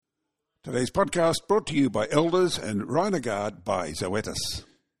Today's podcast brought to you by Elders and Rhinogard by Zoetis.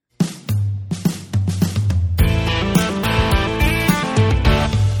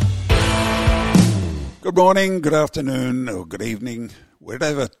 Good morning, good afternoon, or good evening,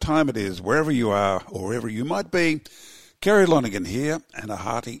 whatever time it is, wherever you are or wherever you might be. Kerry Lonergan here, and a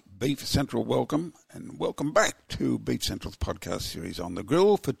hearty Beef Central welcome, and welcome back to Beef Central's podcast series On the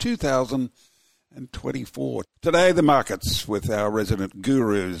Grill for 2024. Today, the markets with our resident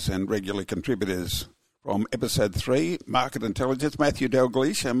gurus and regular contributors from episode 3, Market Intelligence, Matthew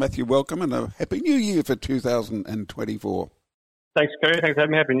Dalgleish. Matthew, welcome, and a Happy New Year for 2024. Thanks, Kerry. Thanks for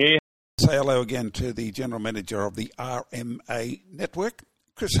having me. Happy New Year. Say hello again to the General Manager of the RMA Network,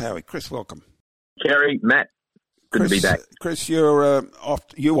 Chris Howie. Chris, welcome. Kerry, Matt, good to be back. Chris, you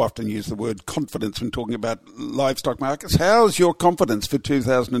often use the word confidence when talking about livestock markets. How's your confidence for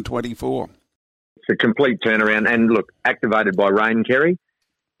 2024? It's a complete turnaround, and look, activated by rain, Kerry,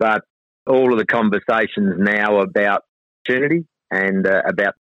 but all of the conversations now about opportunity and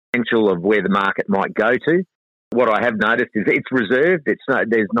about potential of where the market might go to. What I have noticed is it's reserved.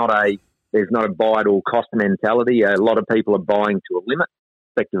 There's not a buy at all cost mentality. A lot of people are buying to a limit,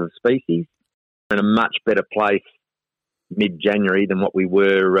 respective of species, in a much better place mid-January than what we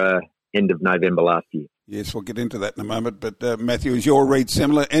were end of November last year. Yes, we'll get into that in a moment. But Matthew, is your read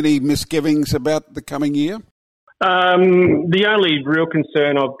similar? Any misgivings about the coming year? The only real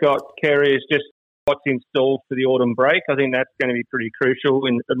concern I've got, Kerry, is just what's installed for the autumn break. I think that's going to be pretty crucial,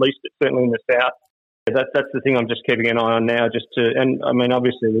 at least certainly in the south. That's the thing I'm just keeping an eye on now.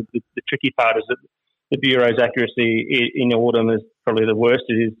 Obviously the tricky part is that the Bureau's accuracy in autumn is probably the worst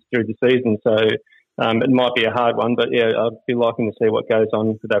it is through the season. So it might be a hard one, but yeah, I'd be liking to see what goes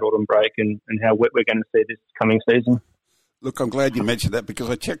on for that autumn break and how wet we're going to see this coming season. Look, I'm glad you mentioned that because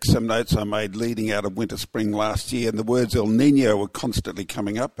I checked some notes I made leading out of winter-spring last year, and the words El Nino were constantly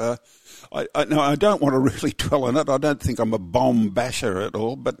coming up. I don't want to really dwell on it. I don't think I'm a bomb basher at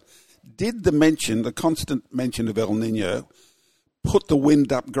all, but did the constant mention of El Nino put the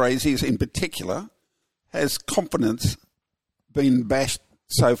wind up graziers in particular? Has confidence been bashed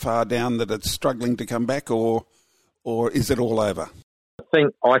so far down that it's struggling to come back, or is it all over? I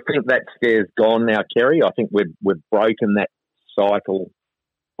think that scare's gone now, Kerry. I think we've broken that cycle,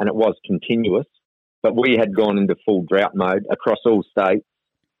 and it was continuous. But we had gone into full drought mode across all states,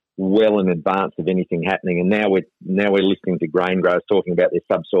 well in advance of anything happening. And now we're listening to grain growers talking about their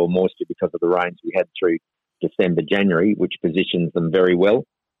subsoil moisture because of the rains we had through December, January, which positions them very well,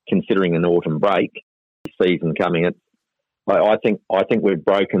 considering an autumn break season coming. I think we've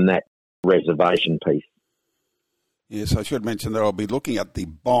broken that reservation piece. Yes, I should mention that I'll be looking at the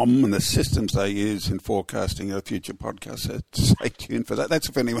BOM and the systems they use in forecasting a future podcast, so stay tuned for that. That's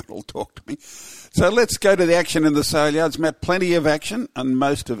if anyone will talk to me. So let's go to the action in the sale yards. Matt, plenty of action, and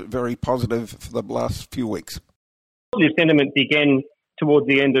most of it very positive for the last few weeks. The sentiment began towards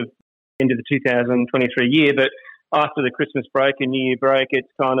the end of the 2023 year, but after the Christmas break and New Year break,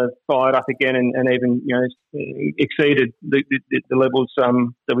 it's kind of fired up again and even exceeded the levels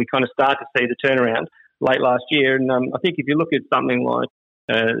that we kind of start to see the turnaround late last year. And I think if you look at something like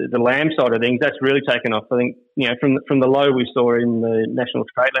the lamb side of things, that's really taken off. I think, from the low we saw in the National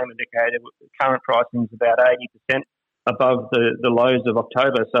Trade Lamb Indicator, current pricing is about 80% above the lows of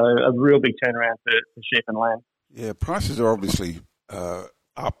October. So a real big turnaround for sheep and lamb. Yeah, prices are obviously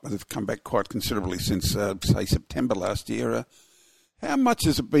up. They've come back quite considerably since, say, September last year. How much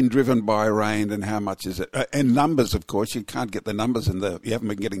has it been driven by rain, and how much is it? And numbers, of course. You can't get the numbers you haven't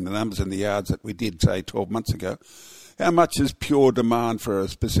been getting the numbers in the yards that we did, say, 12 months ago. How much is pure demand for a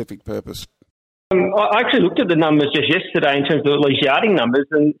specific purpose? I actually looked at the numbers just yesterday in terms of at least yarding numbers,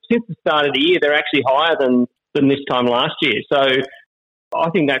 and since the start of the year, they're actually higher than this time last year. So I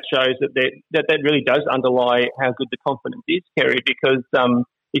think that shows that really does underlie how good the confidence is, Kerry, because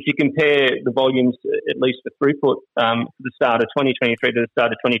if you compare the volumes, at least for throughput, for the start of 2023 to the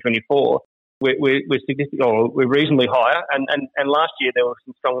start of 2024, we're significant, or we're reasonably higher. And last year there were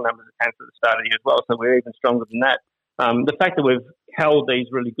some strong numbers that came for the start of the year as well, so we're even stronger than that. The fact that we've held these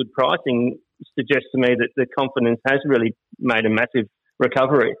really good pricing suggests to me that the confidence has really made a massive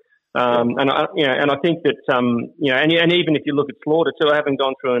recovery. And I think that and even if you look at slaughter too, I haven't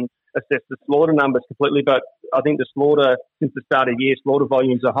gone through and assessed the slaughter numbers completely, but I think the slaughter since the start of the year, slaughter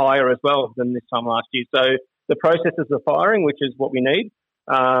volumes are higher as well than this time last year. So the processes are firing, which is what we need,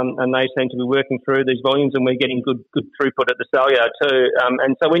 and they seem to be working through these volumes, and we're getting good throughput at the sale yard too.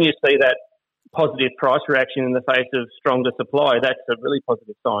 And so when you see that positive price reaction in the face of stronger supply, that's a really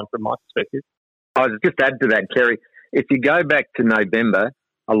positive sign from my perspective. I was just add to that, Kerry. If you go back to November,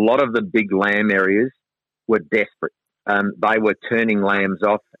 a lot of the big lamb areas were desperate. they were turning lambs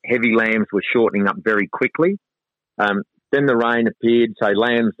off. Heavy lambs were shortening up very quickly. Then the rain appeared, so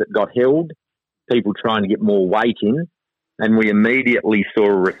lambs that got held, people trying to get more weight in, and we immediately saw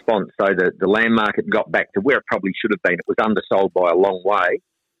a response. So the lamb market got back to where it probably should have been. It was undersold by a long way.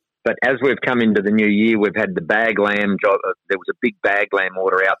 But as we've come into the new year, we've had the bag lamb job. There was a big bag lamb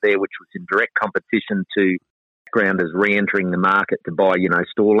order out there, which was in direct competition to grounders re-entering the market to buy,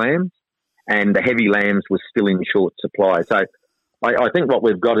 store lambs. And the heavy lambs were still in short supply. So I think what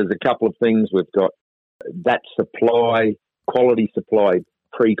we've got is a couple of things. We've got that supply, quality supply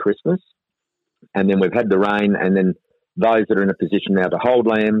pre-Christmas, and then we've had the rain, and then those that are in a position now to hold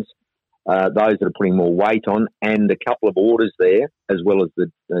lambs, those that are putting more weight on, and a couple of orders there, as well as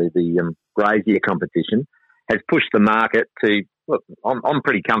the grazier competition, has pushed the market to, look, I'm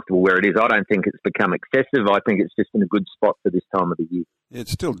pretty comfortable where it is. I don't think it's become excessive. I think it's just in a good spot for this time of the year.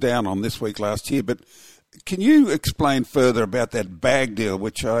 It's still down on this week last year, but can you explain further about that bag deal,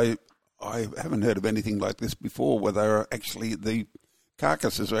 which I haven't heard of anything like this before, where they are actually, the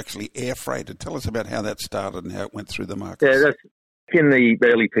carcasses are actually air freighted. Tell us about how that started and how it went through the market. Yeah, that's in the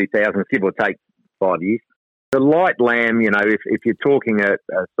early 2000s, give or take 5 years. The light lamb, if you're talking a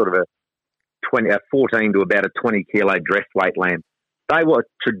sort of a 14 to about a 20 kilo dress weight lamb, they were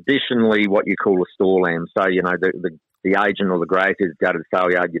traditionally what you call a store lamb. So, the agent or the graziers go to the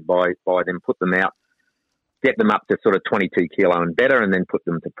sale yard, you buy them, put them out, get them up to sort of 22 kilo and better, and then put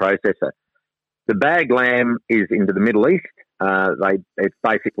them to processor. The bag lamb is into the Middle East. It's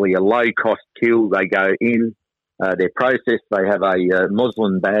basically a low-cost kill. They go in, they're processed. They have a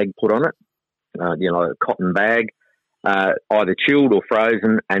muslin bag put on it, a cotton bag, either chilled or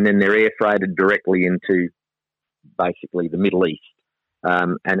frozen, and then they're air freighted directly into basically the Middle East.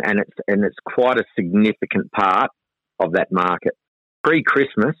 And it's quite a significant part of that market.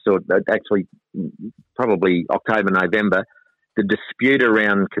 Pre-Christmas, or actually probably October, November, the dispute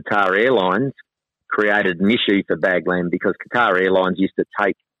around Qatar Airlines created an issue for bag lamb because Qatar Airlines used to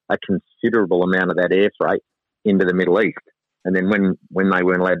take a considerable amount of that air freight into the Middle East. And then when they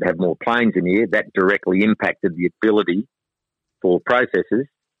weren't allowed to have more planes in here, that directly impacted the ability for processors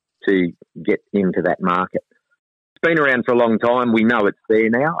to get into that market. It's been around for a long time. We know it's there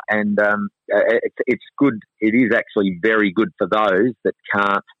now, and it's good. It is actually very good for those that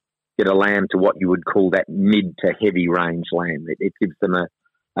can't get a lamb to what you would call that mid to heavy range lamb. It gives them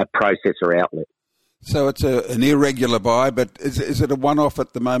a processor outlet. So it's an irregular buy, but is it a one-off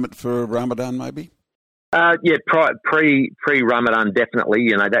at the moment for Ramadan maybe? Yeah, pre-Ramadan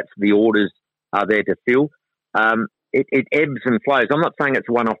definitely. That's the orders are there to fill. It ebbs and flows. I'm not saying it's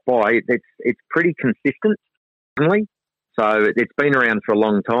a one-off buy. It's pretty consistent. So it's been around for a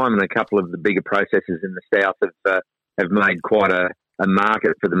long time, and a couple of the bigger processors in the south have made quite a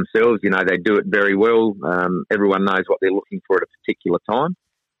market for themselves. They do it very well. Everyone knows what they're looking for at a particular time,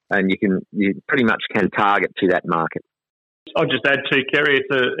 and you pretty much can target to that market. I'll just add too, Kerry,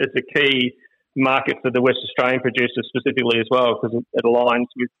 it's a key market for the West Australian producers specifically as well, because it aligns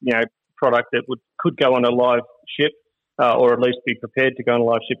with product that could go on a live ship. Or at least be prepared to go on a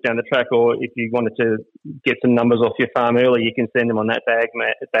live ship down the track, or if you wanted to get some numbers off your farm early, you can send them on that bag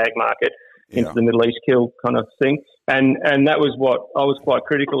market into the Middle East kill kind of thing. And that was what I was quite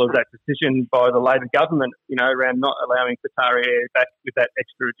critical of, that decision by the Labor government, around not allowing Qatar Air back with that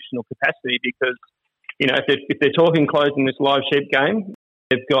extra additional capacity, because, if they're talking closing this live sheep game,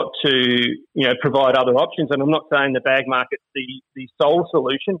 they've got to, provide other options. And I'm not saying the bag market's the sole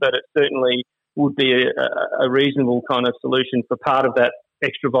solution, but it certainly would be a reasonable kind of solution for part of that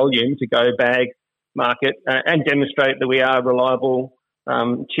extra volume to go bag market and demonstrate that we are reliable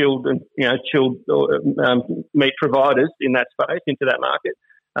chilled meat providers in that space into that market.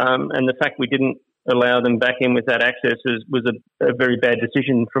 And the fact we didn't allow them back in with that access was a very bad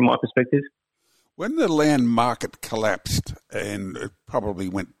decision from my perspective. When the land market collapsed and it probably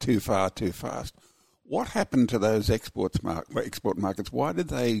went too far, too fast, what happened to those export markets? Why did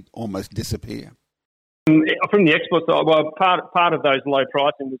they almost disappear? From the export side, well, part of those low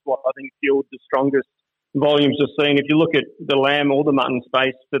pricing was what I think fueled the strongest volumes we've seen. If you look at the lamb or the mutton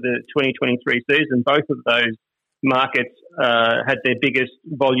space for the 2023 season, both of those markets had their biggest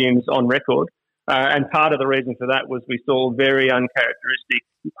volumes on record. And part of the reason for that was we saw very uncharacteristic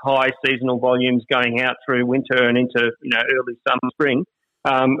high seasonal volumes going out through winter and into early summer, spring.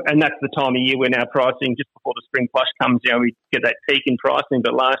 And that's the time of year when our pricing, just before the spring flush comes, we get that peak in pricing.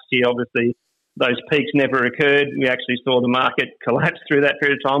 But last year, obviously, those peaks never occurred. We actually saw the market collapse through that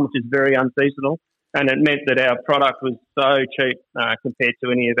period of time, which is very unseasonal. And it meant that our product was so cheap compared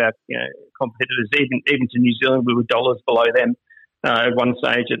to any of our competitors. Even to New Zealand, we were dollars below them at one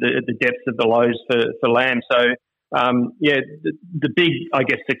stage at the depths of the lows for lamb. So the big, I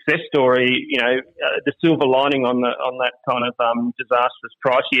guess, success story, the silver lining on that kind of disastrous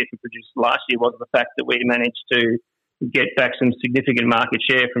price year for producers last year was the fact that we managed to get back some significant market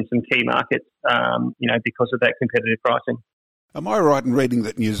share from some key markets, because of that competitive pricing. Am I right in reading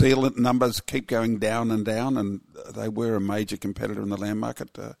that New Zealand numbers keep going down, and they were a major competitor in the lamb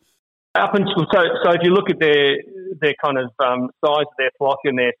market? Up until so, if you look at their kind of size of their flock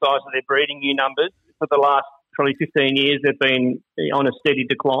and their size of their breeding ewe numbers for the last probably 15 years, they've been on a steady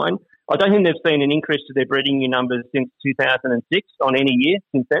decline. I don't think they've seen an increase to their breeding ewe numbers since 2006 on any year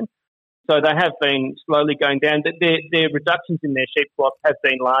since then. So they have been slowly going down. Their reductions in their sheep flock have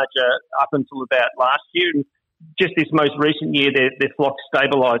been larger up until about last year. And just this most recent year, their flock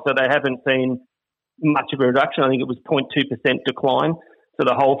stabilised, so they haven't seen much of a reduction. I think it was 0.2% decline for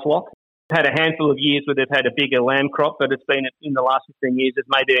the whole flock. Had a handful of years where they've had a bigger lamb crop, but it's been in the last 15 years, it's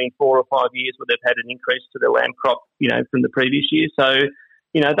maybe been 4 or 5 years where they've had an increase to their lamb crop, from the previous year. So,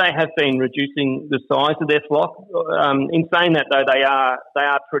 they have been reducing the size of their flock. In saying that, though, they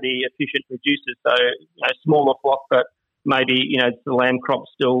are pretty efficient producers. So, smaller flock, but maybe, the lamb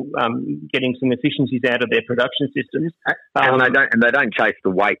crop's still getting some efficiencies out of their production systems. And they don't chase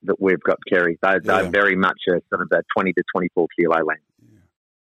the weight that we've got, Kerry. They're very much a sort of a 20 to 24 kilo lamb.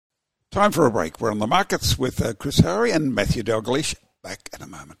 Time for a break. We're on the markets with Chris Howie and Matthew Dalgleish. Back in a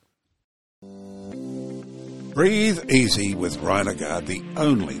moment. Breathe easy with Rhinogard, the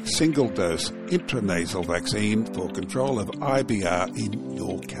only single-dose intranasal vaccine for control of IBR in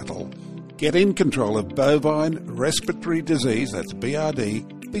your cattle. Get in control of bovine respiratory disease, that's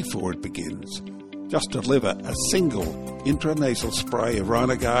BRD, before it begins. Just deliver a single intranasal spray of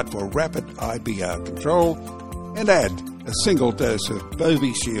Rhinogard for rapid IBR control and add a single dose of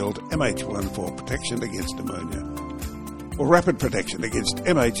Bovishield MH1 for protection against pneumonia. For rapid protection against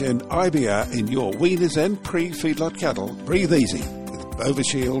MH and IBR in your weaners and pre-feedlot cattle, breathe easy with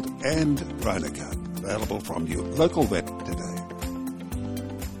Bovishield and Rhinogard. Available from your local vet today.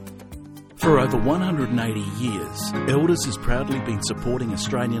 For over 180 years, Elders has proudly been supporting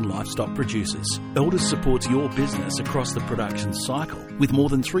Australian livestock producers. Elders supports your business across the production cycle with more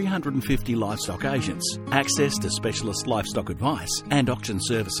than 350 livestock agents, access to specialist livestock advice and auction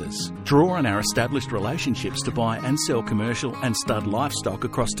services. Draw on our established relationships to buy and sell commercial and stud livestock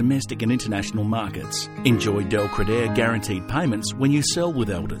across domestic and international markets. Enjoy Del Credere guaranteed payments when you sell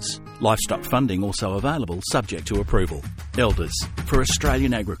with Elders. Livestock funding also available subject to approval. Elders, for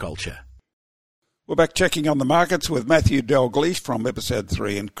Australian agriculture. We're back checking on the markets with Matthew Dalgleish from episode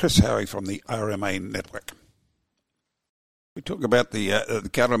 3 and Chris Howie from the RMA network. We talk about the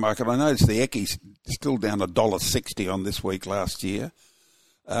cattle market. I noticed the Ecky's still down $1.60 on this week last year.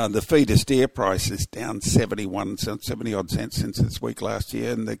 The feeder steer price is down 70 odd cents since this week last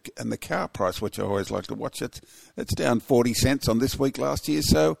year, and the cow price, which I always like to watch, it's down 40 cents on this week last year.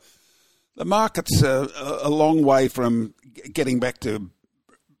 So the market's a long way from getting back to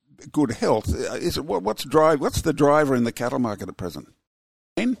good health. What's the driver in the cattle market at present?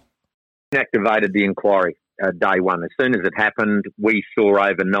 Activated the inquiry day one. As soon as it happened, we saw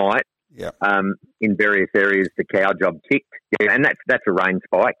overnight in various areas the cow job ticked, and that's a rain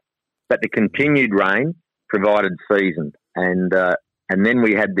spike. But the continued rain provided season, and then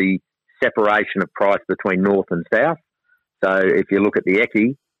we had the separation of price between north and south. So if you look at the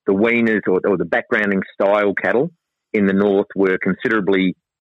Ecky, the weaners or the backgrounding style cattle in the north were considerably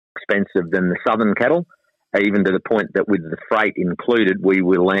expensive than the southern cattle, even to the point that with the freight included, we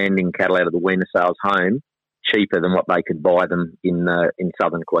were landing cattle out of the weaner sales home cheaper than what they could buy them in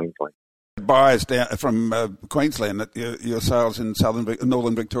southern Queensland. Buyers down from Queensland at your sales in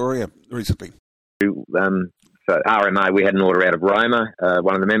northern Victoria recently. So RMA, we had an order out of Roma,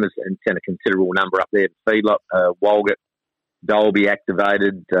 one of the members, and sent a considerable number up there to feedlot. Walgett, Dolby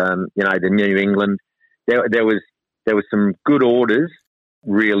activated, the New England. There was some good orders.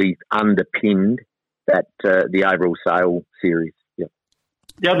 Really underpinned that the overall sale series. Yeah.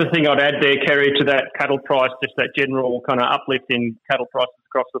 The other thing I'd add there, Kerry, to that cattle price, just that general kind of uplift in cattle prices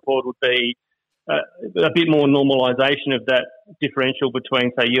across the board, would be a bit more normalisation of that differential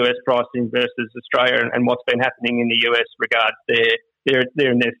between, say, US pricing versus Australia, and what's been happening in the US regards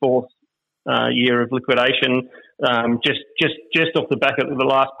they're in their fourth year of liquidation. Just off the back of the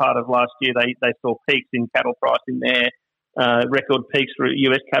last part of last year, they saw peaks in cattle pricing there. Record peaks for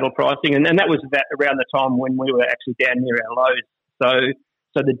US cattle pricing, and that was around the time when we were actually down near our lows.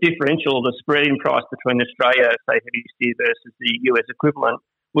 So the differential, the spread in price between Australia, say heavy steer, versus the US equivalent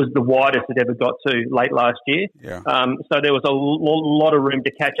was the widest it ever got to late last year. Yeah. So there was a lot of room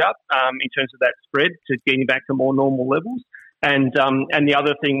to catch up in terms of that spread to getting back to more normal levels. And the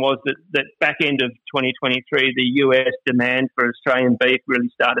other thing was that back end of 2023, the US demand for Australian beef really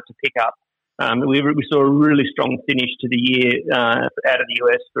started to pick up. We saw a really strong finish to the year out of the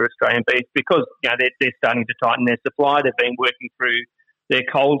US for Australian beef because they're starting to tighten their supply. They've been working through their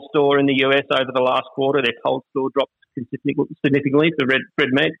cold store in the US over the last quarter. Their cold store dropped significantly for red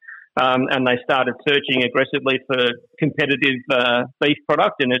meat. And they started searching aggressively for competitive beef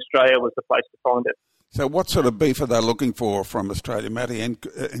product, and Australia was the place to find it. So what sort of beef are they looking for from Australia, Matty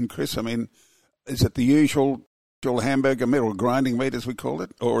and Chris? I mean, is it the usual hamburger meat or grinding meat, as we call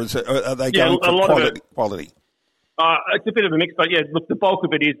it? Or are they going for quality? It's a bit of a mix, but look, the bulk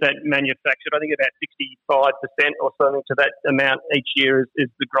of it is that manufactured. I think about 65% or something to that amount each year is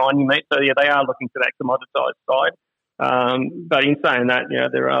the grinding meat. So, they are looking for that commoditised side. But in saying that,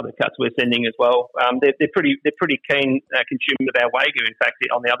 there are other cuts we're sending as well. They're pretty keen consumers of our Wagyu, in fact,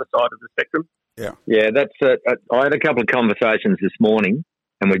 on the other side of the spectrum. Yeah. That's. I had a couple of conversations this morning,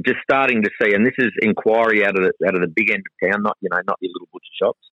 and we're just starting to see. And this is inquiry out of the big end of town, not your little butcher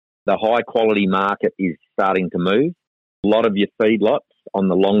shops. The high quality market is starting to move. A lot of your feedlots on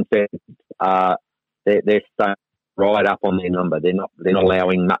the long fence they're starting right up on their number. They're not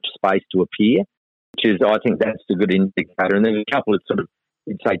allowing much space to appear. Which is, I think that's a good indicator. And there's a couple of sort of,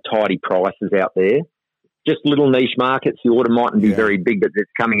 you'd say, tidy prices out there. Just little niche markets. The order mightn't be very big, but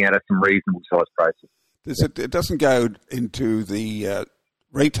it's coming out of some reasonable size prices. It doesn't go into the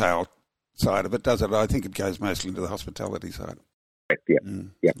retail side of it, does it? I think it goes mostly into the hospitality side. Correct. Yeah.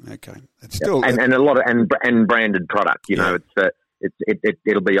 Yeah. Okay. It's still and a lot of and branded product. It'll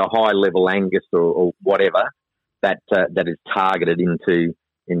be a high level Angus or whatever that is targeted into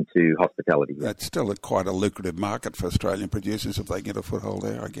hospitality. That's still quite a lucrative market for Australian producers if they get a foothold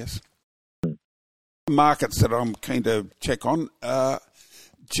there, I guess. Markets that I'm keen to check on.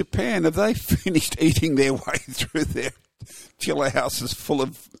 Japan, have they finished eating their way through their chiller houses full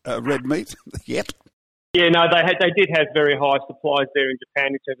of red meat yet? Yeah, no, they did have very high supplies there in Japan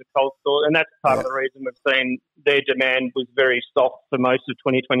in terms of cold store, and that's part of the reason we've seen their demand was very soft for most of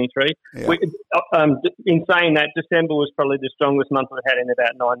 2023. Yeah. In saying that, December was probably the strongest month we've had in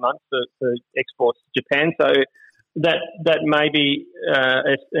about 9 months for exports to Japan. So that may be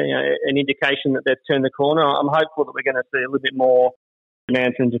an indication that they've turned the corner. I'm hopeful that we're going to see a little bit more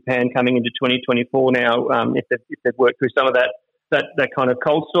demand from Japan coming into 2024 now if they've worked through some of that kind of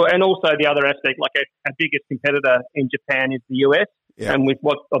cold store. And also the other aspect, like our biggest competitor in Japan is the US. Yeah. And with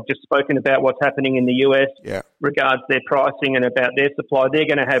what I've just spoken about, what's happening in the US regards their pricing and about their supply, they're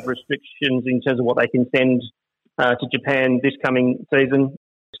going to have restrictions in terms of what they can send to Japan this coming season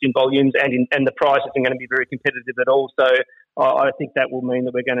in volumes, and the price isn't going to be very competitive at all. So I think that will mean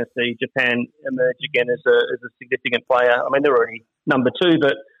that we're going to see Japan emerge again as a significant player. I mean, they're already number 2,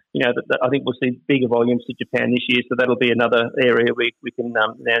 but I think we'll see bigger volumes to Japan this year, so that'll be another area we can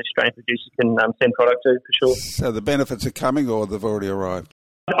Australian producers can send product to for sure. So the benefits are coming, or they've already arrived?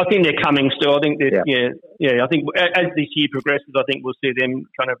 I think they're coming still. I think I think as this year progresses, I think we'll see them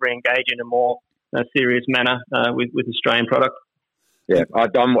kind of re-engage in a more serious manner with Australian product. Yeah,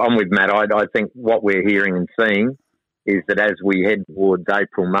 I'm with Matt. I think what we're hearing and seeing is that as we head towards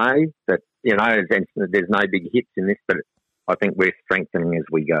April, May, that there's no big hits in this, but I think we're strengthening as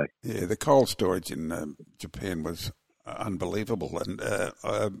we go. Yeah, the cold storage in Japan was unbelievable, and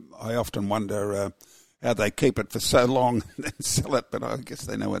I often wonder how they keep it for so long and then sell it, but I guess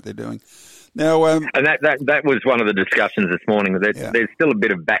they know what they're doing. Now, and that was one of the discussions this morning. There's still a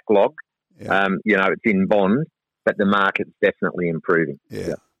bit of backlog. Yeah. It's in bond, but the market's definitely improving.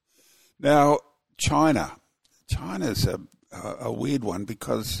 Yeah. Now, China's a weird one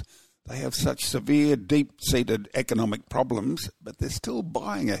because they have such severe, deep-seated economic problems, but they're still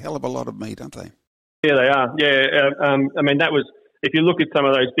buying a hell of a lot of meat, aren't they? Yeah, they are. Yeah, I mean, that was, if you look at some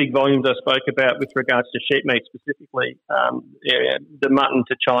of those big volumes I spoke about with regards to sheep meat specifically, the mutton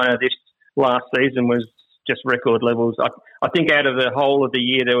to China this last season was just record levels. I think out of the whole of the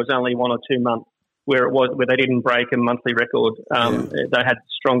year, there was only 1 or 2 months where they didn't break a monthly record. They had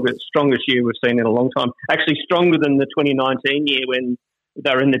the strongest year we've seen in a long time. Actually, stronger than the 2019 year when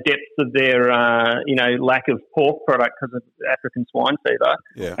they were in the depths of their, lack of pork product because of African swine fever.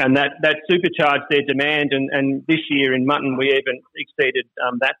 Yeah. And that supercharged their demand. And this year in mutton, we even exceeded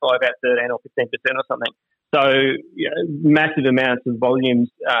that by about 13 or 15% or something. So, massive amounts of volumes,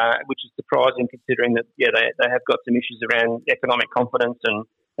 which is surprising considering that, they have got some issues around economic confidence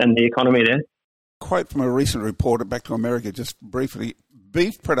and the economy there. Quote from a recent report back to America, just briefly,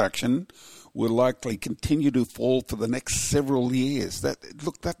 beef production will likely continue to fall for the next several years.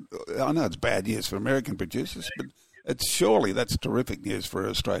 I know it's bad news for American producers, but surely that's terrific news for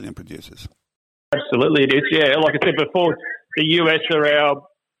Australian producers. Absolutely it is, yeah. Like I said before, the US are our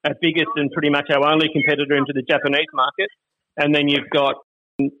biggest and pretty much our only competitor into the Japanese market. And then you've got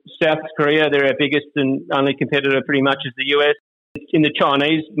South Korea, they're our biggest and only competitor pretty much is the US. In the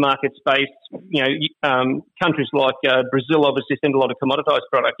Chinese market space, countries like Brazil obviously send a lot of commoditized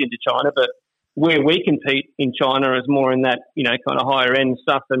product into China, but where we compete in China is more in that, kind of higher end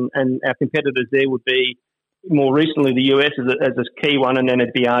stuff, and our competitors there would be more recently the US as a key one, and then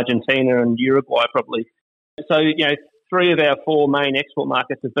it'd be Argentina and Uruguay probably. So, 3 of our 4 main export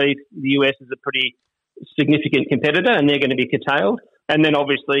markets of beef, the US is a pretty significant competitor, and they're going to be curtailed. And then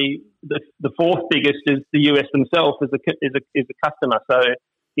obviously the 4th biggest is the US themselves as a customer. So,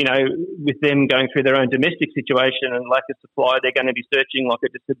 with them going through their own domestic situation and lack of supply, they're going to be searching, like I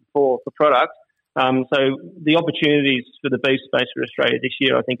just said before, for product. So the opportunities for the beef space for Australia this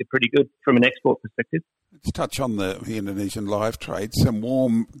year, I think, are pretty good from an export perspective. Let's touch on the Indonesian live trade. Some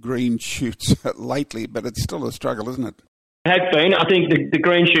warm green shoots lately, but it's still a struggle, isn't it? It has been. I think the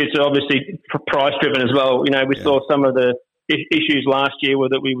green shoots are obviously price driven as well. We saw some of the issues last year were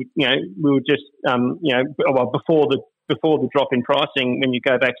that we were just before the drop in pricing, when you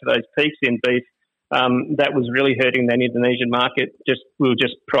go back to those peaks in beef, that was really hurting the Indonesian market. We were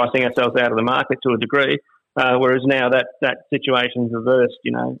just pricing ourselves out of the market to a degree. Whereas now that situation's reversed,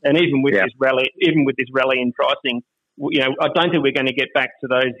 and even with this rally in pricing, I don't think we're going to get back to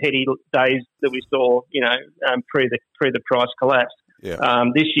those heady days that we saw, pre the price collapse. Yeah.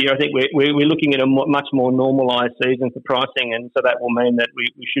 This year, I think we're looking at a much more normalised season for pricing, and so that will mean that we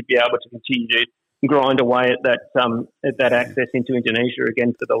should be able to continue to grind away at that access into Indonesia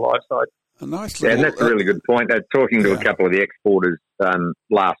again for the live side. A nice and that's a really good point. Talking to a couple of the exporters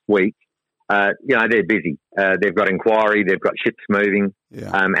last week, they're busy. They've got inquiry, they've got ships moving,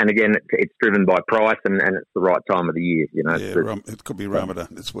 and again, it's driven by price, and it's the right time of the year. It could be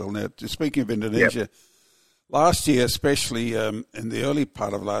Ramadan as well. Now, speaking of Indonesia, last year, especially in the early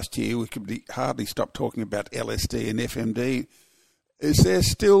part of last year, we could hardly stop talking about LSD and FMD. Is there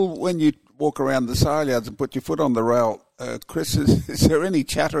still, when you walk around the sale yards and put your foot on the rail, Chris, is there any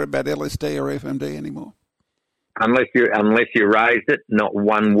chatter about LSD or FMD anymore? Unless you raised it, not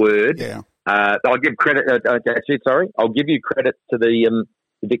one word. Yeah. I'll give credit. I'll give you credit to the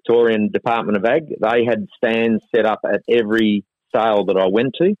Victorian Department of Ag. They had stands set up at every sale that I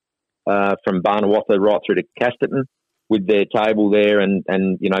went to, from Barnawartha right through to Casterton, with their table there and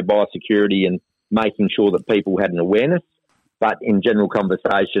biosecurity and making sure that people had an awareness. But in general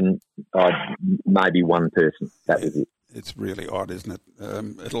conversation, maybe one person. That was it. It's really odd, isn't it?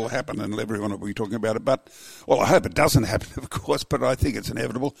 It'll happen and everyone will be talking about it. But, I hope it doesn't happen, of course, but I think it's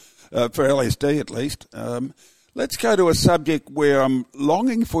inevitable, for LSD at least. Let's go to a subject where I'm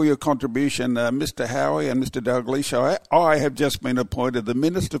longing for your contribution, Mr. Howie and Mr. Dalgleish. I have just been appointed the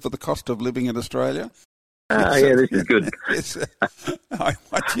Minister for the Cost of Living in Australia. This is good.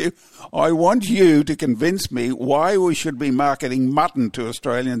 I want you to convince me why we should be marketing mutton to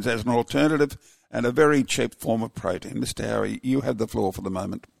Australians as an alternative and a very cheap form of protein. Mr. Howie, you have the floor for the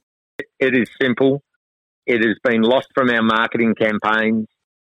moment. It is simple. It has been lost from our marketing campaigns.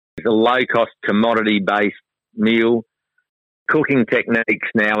 It's a low-cost, commodity-based meal. Cooking techniques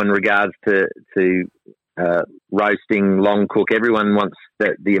now in regards to roasting, long cook. Everyone wants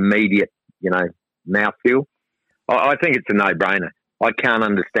the immediate, mouthfeel. I think it's a no-brainer. I can't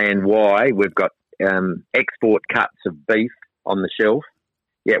understand why we've got export cuts of beef on the shelf,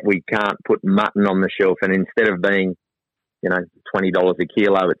 yet we can't put mutton on the shelf. And instead of being, $20 a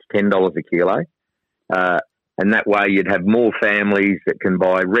kilo, it's $10 a kilo. And that way you'd have more families that can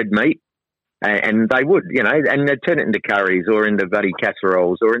buy red meat, and they would, and they'd turn it into curries or into bloody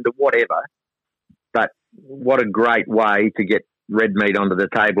casseroles or into whatever. But what a great way to get red meat onto the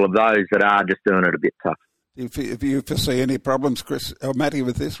table of those that are just doing it a bit tough. If you foresee any problems, Chris, or Matty,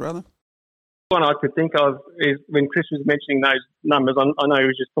 with this, rather? One I could think of is when Chris was mentioning those numbers, I know he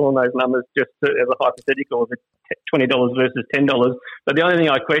was just pulling those numbers just as a hypothetical of $20 versus $10. But the only thing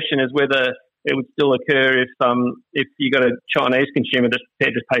I question is whether it would still occur if you got a Chinese consumer that's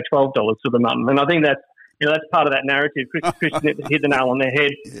prepared to pay $12 for the mutton. And I think that's part of that narrative. Chris hit the nail on the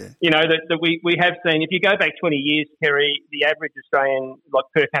head. Yeah. That we have seen, if you go back 20 years, Kerry, the average Australian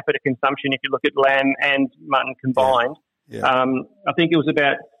per capita consumption, if you look at lamb and mutton combined, I think it was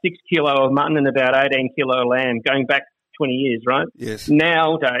about 6 kilo of mutton and about 18 kilo of lamb, going back 20 years, right? Yes.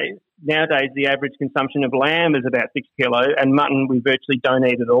 Nowadays, the average consumption of lamb is about 6 kilo, and mutton we virtually don't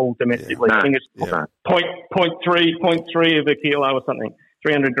eat at all domestically. No. I think it's 0.3 of a kilo or something.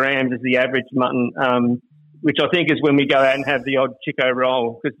 300 grams is the average mutton, which I think is when we go out and have the odd Chico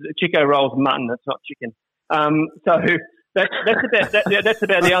roll, because Chico roll's mutton, it's not chicken. So That's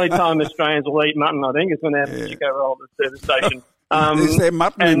about the only time Australians will eat mutton, I think, is when they have a Chico roll at the service station. Is there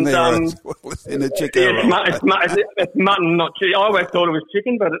mutton in there as well in a Chico roll? It's mutton, not chicken. I always thought it was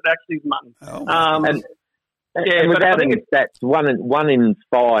chicken, but it actually is mutton. And without any stats, one in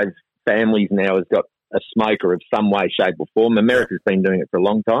 5 families now has got a smoker of some way, shape or form. America's been doing it for a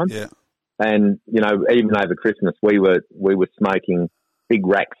long time. Yeah. And, even over Christmas, we were smoking big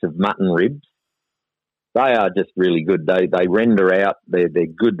racks of mutton ribs. They are just really good. They render out. They're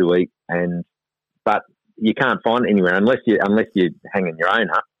good to eat, but you can't find it anywhere unless you're hanging your own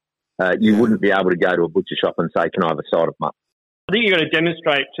up. You wouldn't be able to go to a butcher shop and say, "Can I have a side of mutton?" I think you've got to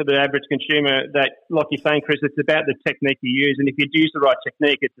demonstrate to the average consumer that, like you're saying, Chris, it's about the technique you use, and if you use the right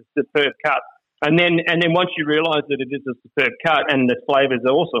technique, it's a superb cut. And then once you realise that it is a superb cut and the flavour's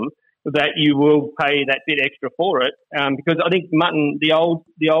awesome, that you will pay that bit extra for it, because I think mutton, the old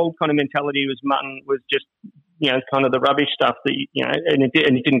kind of mentality was mutton was just kind of the rubbish stuff that and it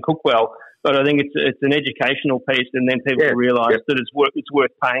didn't cook well. But I think it's an educational piece, and then people realise that it's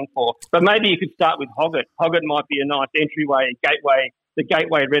worth paying for. But maybe you could start with hogget. Hogget might be a nice entryway, gateway. The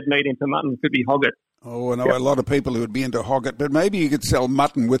gateway red meat into mutton could be hogget. Oh, I know a lot of people who would be into hogget, but maybe you could sell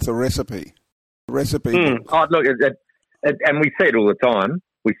mutton with the recipe. Oh, look, and we see it all the time.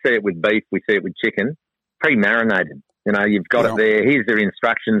 We see it with beef. We see it with chicken, pre-marinated. You've got it there. Here's their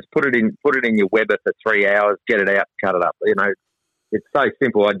instructions. Put it in your Weber for 3 hours. Get it out. Cut it up. It's so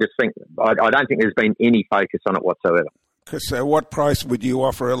simple. I just think I don't think there's been any focus on it whatsoever. Chris, what price would you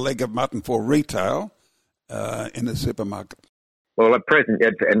offer a leg of mutton for retail in a supermarket? Well, at present,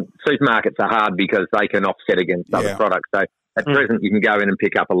 and supermarkets are hard because they can offset against other products. So at present, you can go in and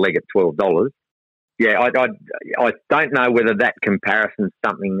pick up a leg at $12. Yeah, I don't know whether that comparison is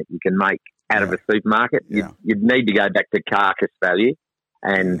something that you can make out of a supermarket. You'd need to go back to carcass value,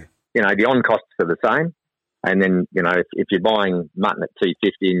 and the on costs are the same. And then if you're buying mutton at $2.50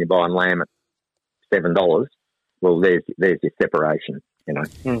 and you're buying lamb at $7, well, there's your separation. Do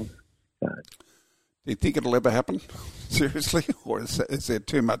you think it'll ever happen? Seriously, or is there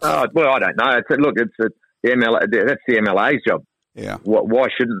too much? Well, I don't know. That's the MLA's job. Yeah. Why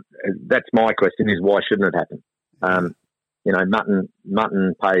shouldn't? That's my question: is why shouldn't it happen?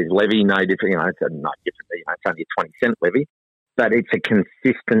 Mutton pays levy, no different. It's not different. It's only a 20-cent levy, but it's a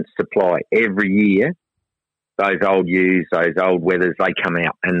consistent supply every year. Those old ewes, those old wethers, they come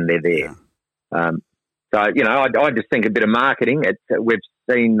out and they're there. Yeah. I just think a bit of marketing. We've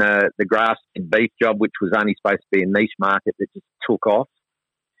seen the grass-fed beef job, which was only supposed to be a niche market, that just took off.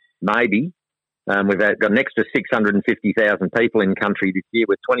 Maybe. We've got an extra 650,000 people in country this year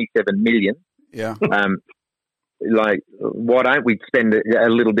with 27 million. Yeah. Why don't we spend a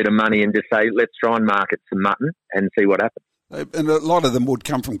little bit of money and just say, let's try and market some mutton and see what happens? And a lot of them would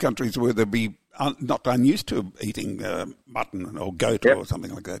come from countries where they'd be not unused to eating mutton or goat or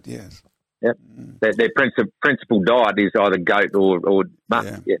something like that, yes. Yep. Their principal diet is either goat or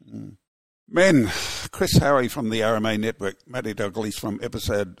mutton. Yeah. Men, Chris Howie from the RMA Network, Matty Dalgleish from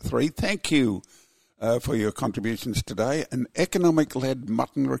episode 3, thank you for your contributions today. An economic-led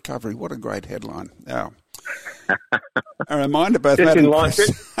mutton recovery. What a great headline. Now, a reminder both Matt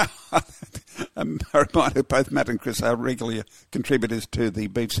and Chris are regular contributors to the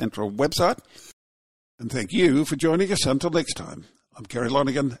Beef Central website. And thank you for joining us. Until next time, I'm Kerry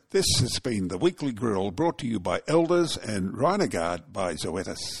Lonergan. This has been The Weekly Grill, brought to you by Elders and Rhinogard by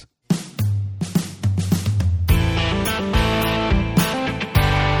Zoetis.